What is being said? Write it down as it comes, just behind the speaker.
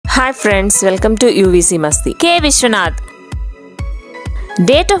Hi friends, welcome to UVC Masti. K.Viswanath.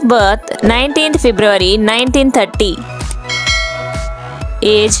 Date of birth 19th February 1930.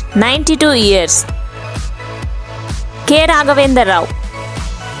 Age 92 years. K.Raghavendra Rao.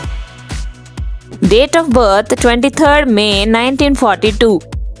 Date of birth 23rd May 1942.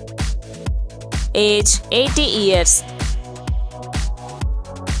 Age 80 years.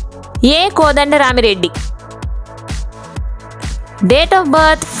 kodandarami reddy. Date of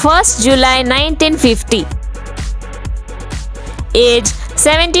birth 1st July 1950. Age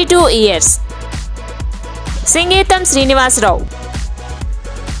 72 years. Singeetam Srinivasa Rao.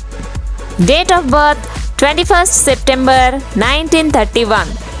 Date of birth 21st September 1931.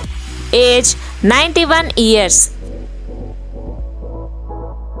 Age 91 years.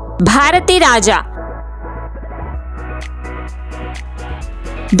 Bharathiraja.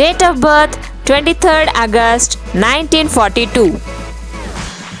 Date of birth 23rd August 1942.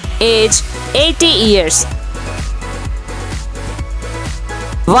 Age 80 years.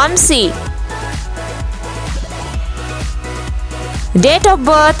 Vamsi. Date of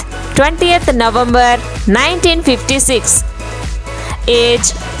birth 20th November 1956. Age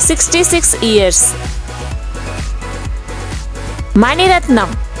 66 years. Ratnam.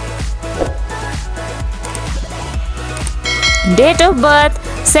 Date of birth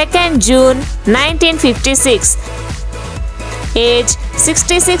 2nd June 1956. Age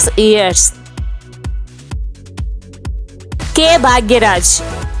 66 years. Bhagyaraj.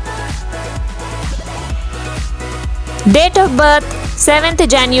 Date of birth 7th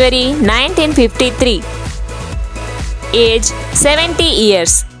January 1953. Age 70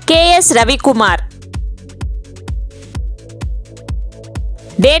 years. Ravikumar.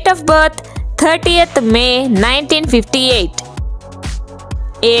 Date of birth 30th May 1958.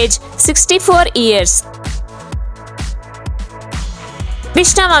 Age 64 years.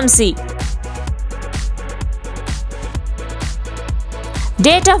 Krishna vamsi.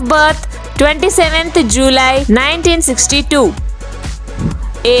 Date of birth 27th July 1962.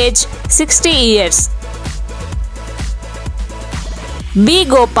 Age 60 years.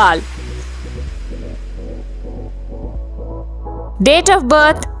 Gopal. Date of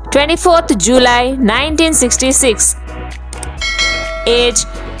birth 24th July 1966. Age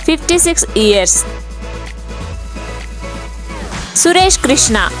 56 years. Suresh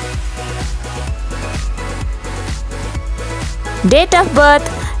Krissna. Date of birth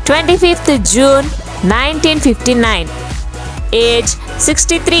 25th June 1959. Age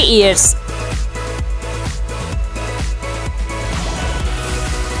 63 years.